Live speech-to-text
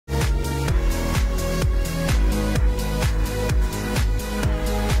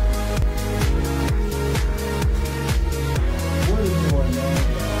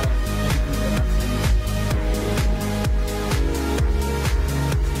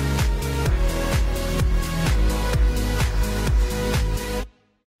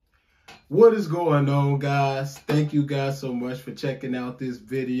What is going on, guys? Thank you guys so much for checking out this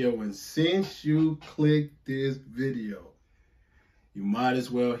video. And since you clicked this video, you might as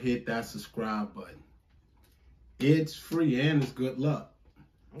well hit that subscribe button. It's free and it's good luck.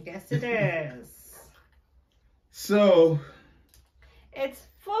 Yes, it is. So, it's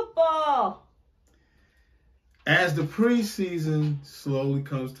football. As the preseason slowly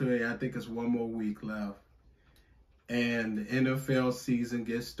comes to an end, I think it's one more week left, and the NFL season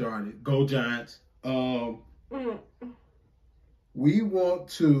gets started. Go Giants. We want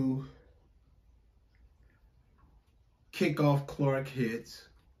to kick off Clark Hits.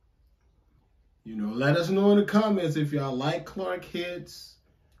 You know, let us know in the comments if y'all like Clark Hits.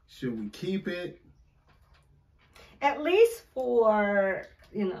 Should we keep it? At least for,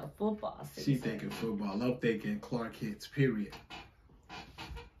 you know, football season. She thinking football. I'm thinking Clark Hits, period.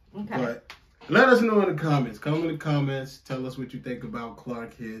 Okay. But let us know in the comments. Come in the comments. Tell us what you think about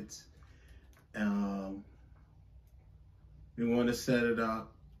Clark Hits. We want to set it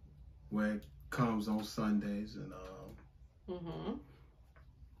up where it comes on Sundays. And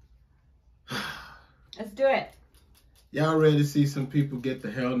let's do it. Y'all ready to see some people get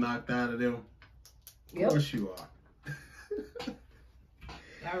the hell knocked out of them? Of course you are.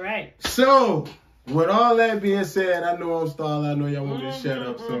 All right. So, with all that being said, I know I'm stalling. I know y'all want me to shut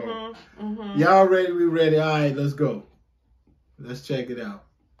up. So, y'all ready? We ready? All right, let's go. Let's check it out.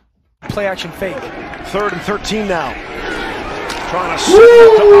 Play action fake. 3rd and 13 now. Trying to set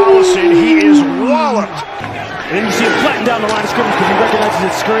it up to Allison. He is walloped. And then you see him flatten down the line of scrimmage because he recognizes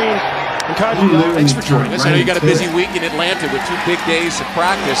his screen. Thanks for joining us. I know you got a busy week in Atlanta with 2 big days of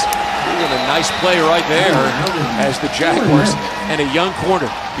practice. Doing a nice play right there as the Jaguars and a young corner.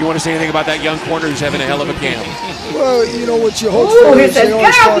 You want to say anything about that young corner who's having a hell of a camp? Well, you know what you hope for. He said,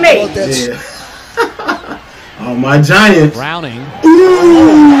 "Get off me!" Oh, my Giants. Browning.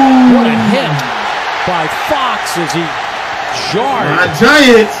 What a hit by Fox as he jarred. My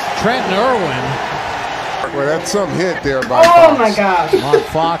Giants. Trenton Irwin. Well, that's some hit there by Oh, Fox. my gosh. Mark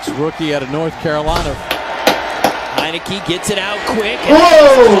Fox, rookie out of North Carolina. Heineke gets it out quick.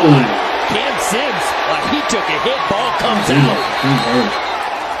 Oh! Cam Sims, he took a hit. Ball comes out.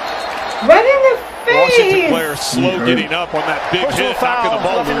 Right in the face. Washington player slow getting up on that big hit. Knocking the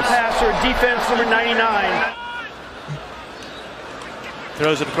ball loose. Passer, defense number 99.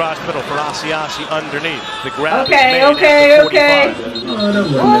 Throws it across middle for Asiasi underneath. The grab is made at the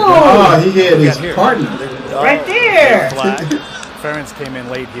 45. Oh, he hit his partner. Right there. Ferentz came in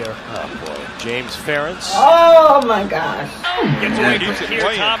late here. Oh, boy. James Ferentz. Oh, my gosh. Gets away from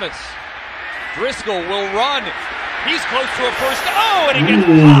Keir Thomas. Driscoll will run. He's close to a first. Oh, and he gets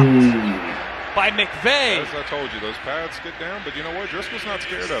popped by McVay. As I told you, those pads get down, but you know what? Driscoll's not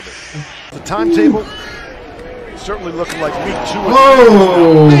scared of it. The timetable certainly looking like week 2.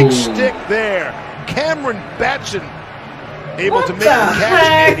 Oh! Big stick there. Cameron Batson able to make the catch,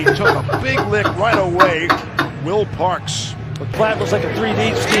 and he took a big lick right away. Will Parks. The plan looks like a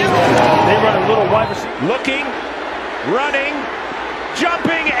 3-deep scheme. They run a little wide receiver. Looking, running,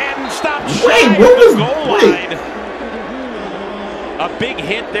 jumping, and stopped shy of the goal line. A big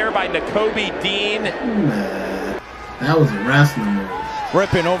hit there by Nakobe Dean. That was a wrestling move.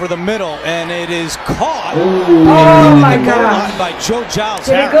 Ripping over the middle, and it is caught. Oh, my gosh. By Joe Giles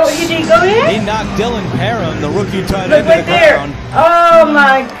Did he go in? He knocked Dylan Parham, the rookie tight Look end, right to the there. ground. Oh,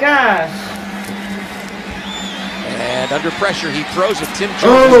 my gosh. And under pressure, he throws it. Tim Jones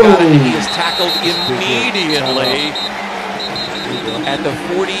got it, and he is tackled immediately at the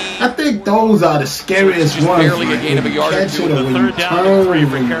 40. I think those are the scariest ones. Barely a gain of a yard or two. The 3rd down and 3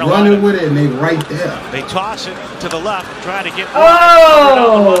 for Carolina. Running with it, and they right there. They toss it to the left, try to get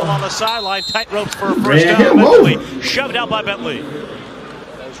on the sideline. Tight ropes for a first down. Bentley shoved out by Bentley.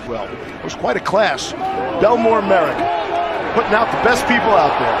 As well. It was quite a class. Belmore Merrick putting out the best people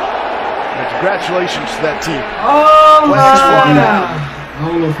out there. And congratulations to that team. Oh, my I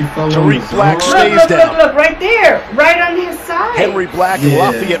don't know if he fell on Tariq Black his stays down. Look, right there. Right on his side. Henry Black and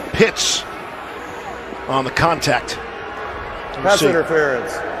Lafayette Pitts on the contact. Pass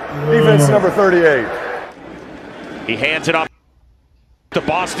interference. Defense number 38. He hands it off to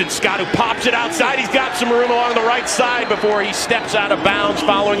Boston Scott, who pops it outside. He's got some room along the right side before he steps out of bounds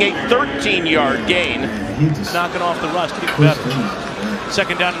following a 13-yard gain. Knocking off the rust. Get better.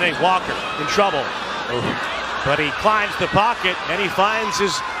 2nd down and 8. Walker in trouble. But he climbs the pocket and he finds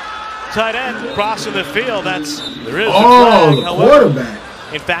his tight end crossing the field. There is a flag. The quarterback.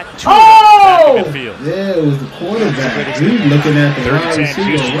 In fact, 2 back in midfield. Yeah, it was the quarterback. He's looking at the wide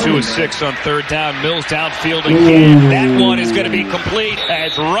receiver. 2 of 6 on 3rd down. Mills downfield again. That one is going to be complete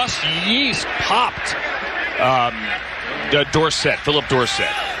as Russ Yeast popped Dorsett, Philip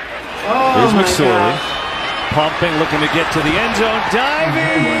Dorsett. Here's McSorley. Pumping, looking to get to the end zone.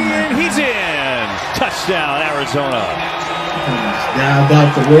 Diving, and he's in. Touchdown, Arizona. Now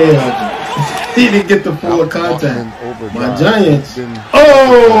got the way of it. He didn't get the full contact. My Giants.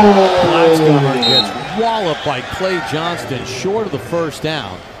 Blackstone gets walloped by Clay Johnston short of the first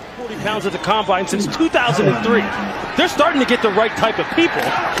down. 40 pounds at the combine since 2003. They're starting to get the right type of people.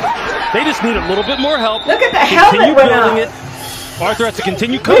 They just need a little bit more help. Look at the helmet went up. It. Arthur has to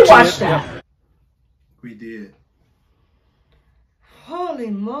continue coaching it. Them. We did. Holy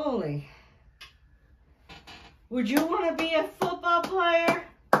moly. Would you want to be a football player?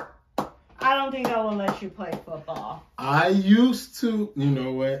 I don't think I will let you play football. I used to, you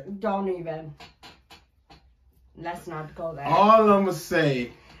know what? Don't even. Let's not go there. All I'm going to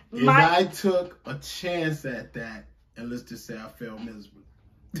say is I took a chance at that, and let's just say I failed miserably.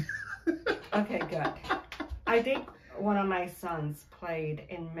 Okay, good. I think one of my sons played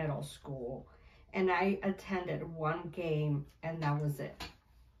in middle school, and I attended one game, and that was it.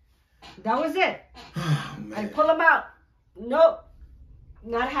 That was it. Oh, I pull him out. Nope.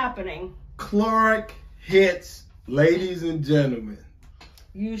 Not happening. Clark hits, ladies and gentlemen.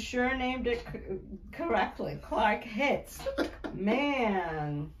 You sure named it correctly. Clark hits.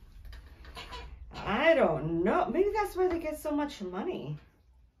 Man. I don't know. Maybe that's why they get so much money.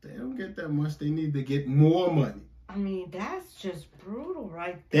 They don't get that much. They need to get more money. I mean, that's just brutal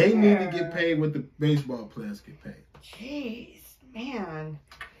right there. They need to get paid what the baseball players get paid. Jeez, man.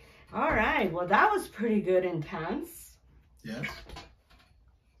 All right. Well, that was pretty good intense. Yes.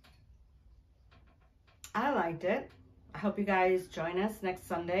 I liked it. I hope you guys join us next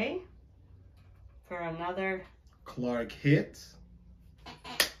Sunday for another Clark hits.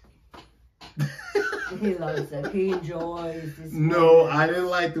 He loves it. He enjoys this. No, I didn't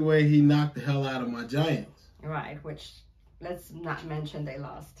like the way he knocked the hell out of my Giants. Right, which let's not mention they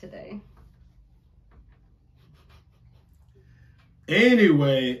lost today.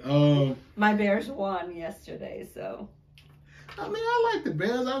 Anyway, my Bears won yesterday, so. I mean, I like the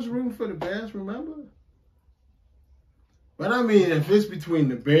Bears. I was rooting for the Bears, remember? But I mean, if it's between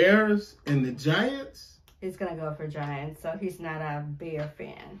the Bears and the Giants. He's going to go for Giants, so he's not a Bear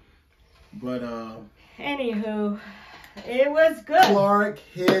fan. But, anywho, it was good. Clark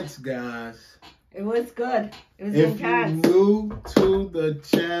hits, guys. It was good. It was if intense. If you're new to the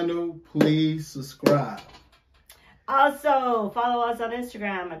channel, please subscribe. Also, follow us on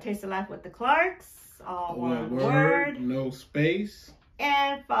Instagram at Taste of Life with the Clarks. All one word. No space.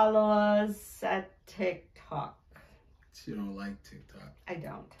 And follow us at TikTok. She don't like TikTok. I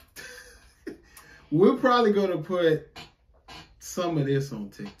don't. We're probably going to put some of this on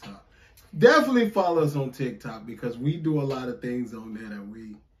TikTok. Definitely follow us on TikTok because we do a lot of things on there that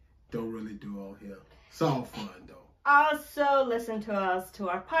we don't really do on here. It's all fun, though. Also, listen to us to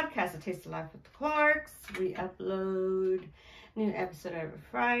our podcast, A Taste of Life with the Clarks. We upload new episode every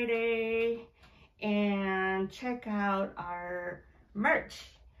Friday. And check out our merch.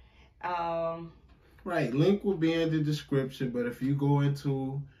 Right, link will be in the description, but if you go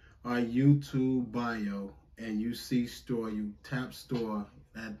into our YouTube bio and you see store, you tap store,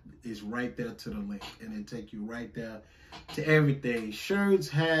 that is right there to the link, and it take you right there to everything. Shirts,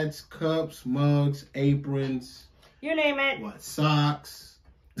 hats, cups, mugs, aprons. You name it. What, socks.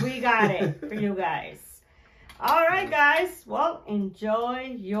 We got it for you guys. All right, guys. Well,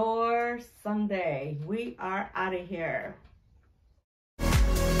 enjoy your Sunday. We are out of here.